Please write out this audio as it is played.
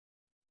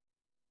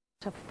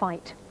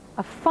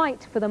A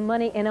fight for the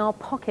money in our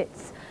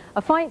pockets,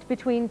 a fight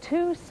between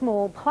two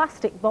small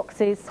plastic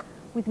boxes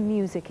with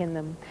music in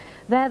them.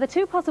 They're the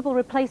two possible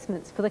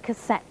replacements for the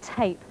cassette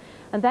tape,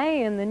 and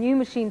they and the new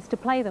machines to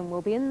play them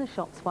will be in the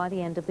shops by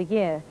the end of the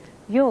year.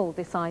 You'll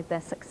decide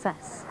their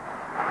success.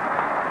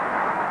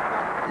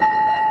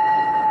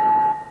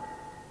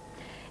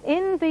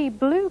 In the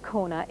blue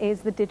corner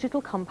is the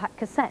digital compact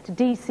cassette,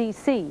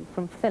 DCC,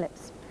 from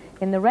Philips.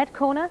 In the red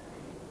corner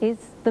is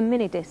the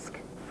MiniDisc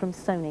from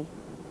Sony.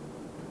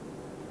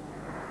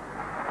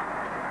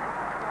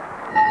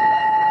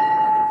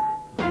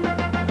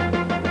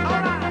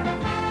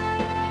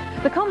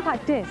 The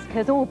compact disc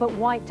has all but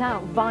wiped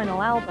out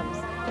vinyl albums,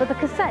 but the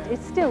cassette is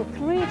still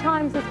 3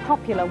 times as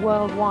popular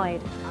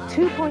worldwide.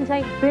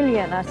 2.8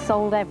 billion are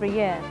sold every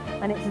year,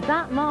 and it's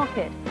that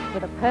market for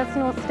the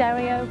personal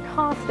stereo,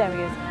 car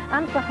stereos,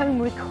 and for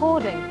home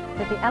recording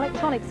that the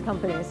electronics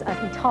companies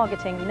are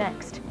targeting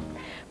next.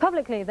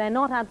 Publicly, they're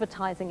not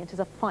advertising it as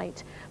a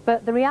fight,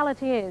 but the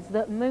reality is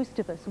that most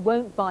of us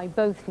won't buy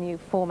both new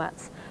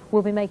formats.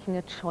 We'll be making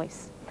a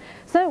choice.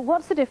 So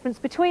what's the difference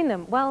between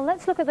them? Well,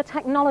 let's look at the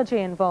technology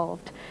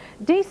involved.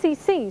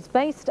 DCC is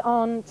based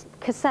on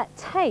cassette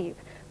tape,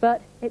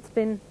 but it's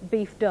been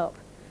beefed up.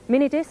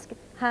 MiniDisc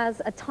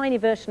has a tiny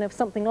version of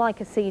something like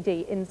a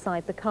CD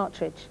inside the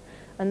cartridge,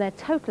 and they're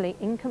totally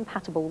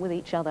incompatible with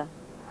each other.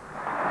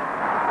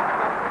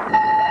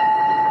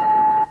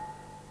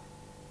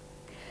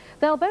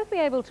 They'll both be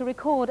able to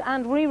record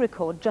and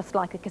re-record just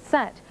like a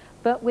cassette,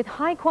 but with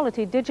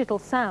high-quality digital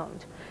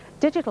sound.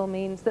 Digital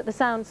means that the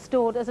sound's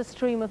stored as a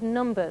stream of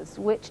numbers,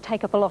 which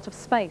take up a lot of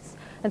space,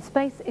 and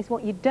space is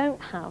what you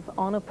don't have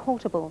on a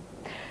portable.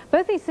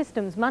 Both these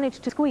systems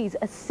manage to squeeze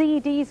a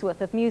CD's worth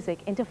of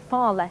music into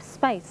far less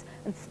space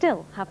and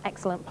still have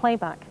excellent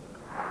playback.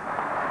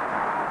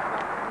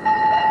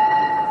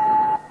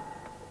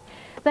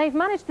 They've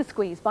managed the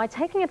squeeze by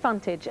taking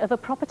advantage of a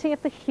property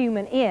of the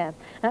human ear.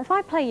 Now, if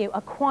I play you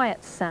a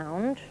quiet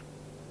sound,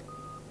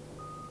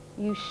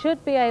 you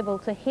should be able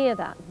to hear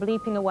that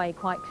bleeping away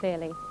quite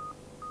clearly.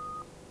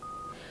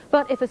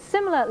 But if a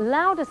similar,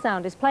 louder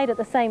sound is played at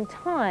the same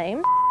time,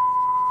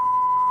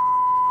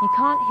 you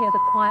can't hear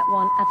the quiet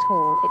one at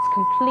all. It's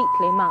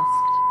completely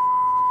masked.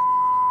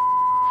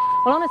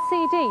 Well, on a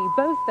CD,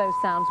 both those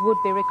sounds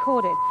would be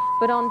recorded,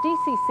 but on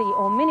DCC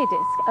or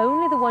MiniDisc,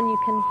 only the one you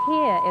can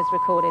hear is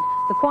recorded.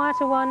 The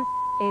quieter one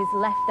is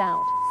left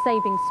out,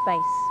 saving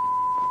space.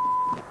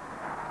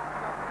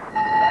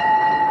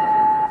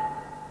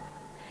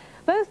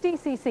 Both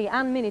DCC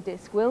and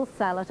MiniDisc will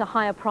sell at a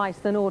higher price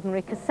than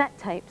ordinary cassette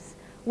tapes,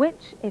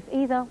 which, if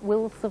either,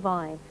 will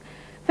survive.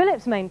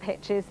 Philips' main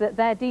pitch is that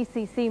their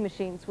DCC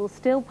machines will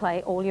still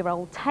play all your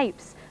old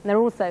tapes, and they're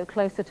also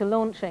closer to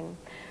launching.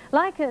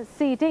 Like a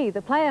CD,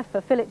 the player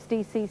for Philips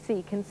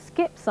DCC can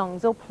skip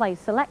songs or play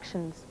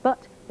selections,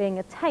 but being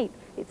a tape,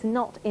 it's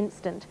not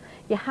instant.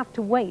 You have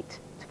to wait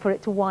for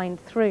it to wind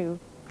through.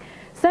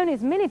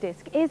 Sony's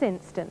MiniDisc is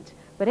instant,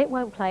 but it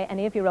won't play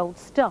any of your old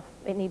stuff.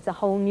 It needs a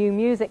whole new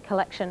music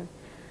collection.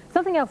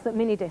 Something else that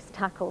MiniDisc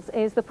tackles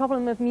is the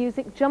problem of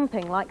music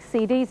jumping like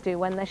CDs do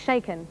when they're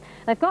shaken.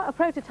 They've got a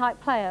prototype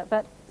player,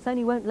 but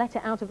Sony won't let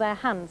it out of their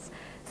hands.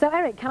 So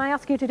Eric, can I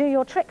ask you to do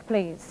your trick,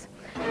 please?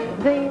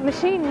 The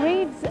machine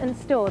reads and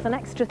stores an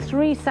extra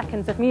 3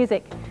 seconds of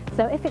music,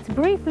 so if it's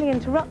briefly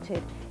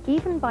interrupted,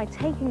 even by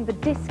taking the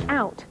disc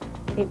out,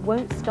 it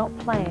won't stop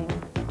playing.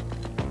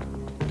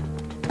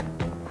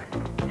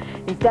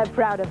 He's dead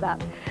proud of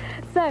that.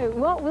 So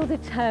what will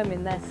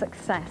determine their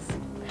success?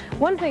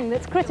 One thing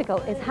that's critical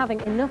is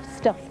having enough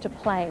stuff to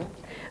play.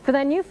 For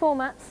their new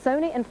formats,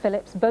 Sony and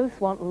Philips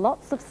both want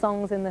lots of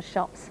songs in the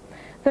shops.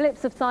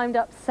 Philips have signed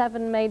up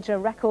 7 major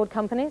record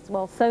companies,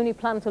 while Sony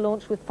plan to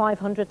launch with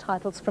 500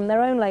 titles from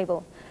their own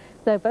label.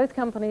 So both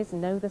companies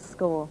know the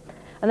score.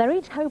 And they're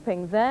each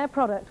hoping their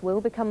product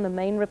will become the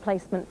main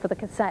replacement for the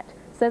cassette,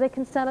 so they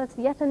can sell us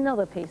yet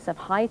another piece of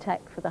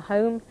high-tech for the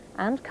home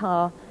and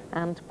car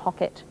and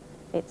pocket.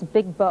 It's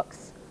big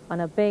bucks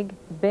and a big,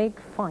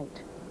 big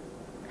fight.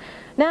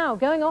 Now,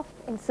 going off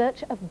in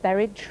search of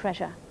buried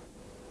treasure.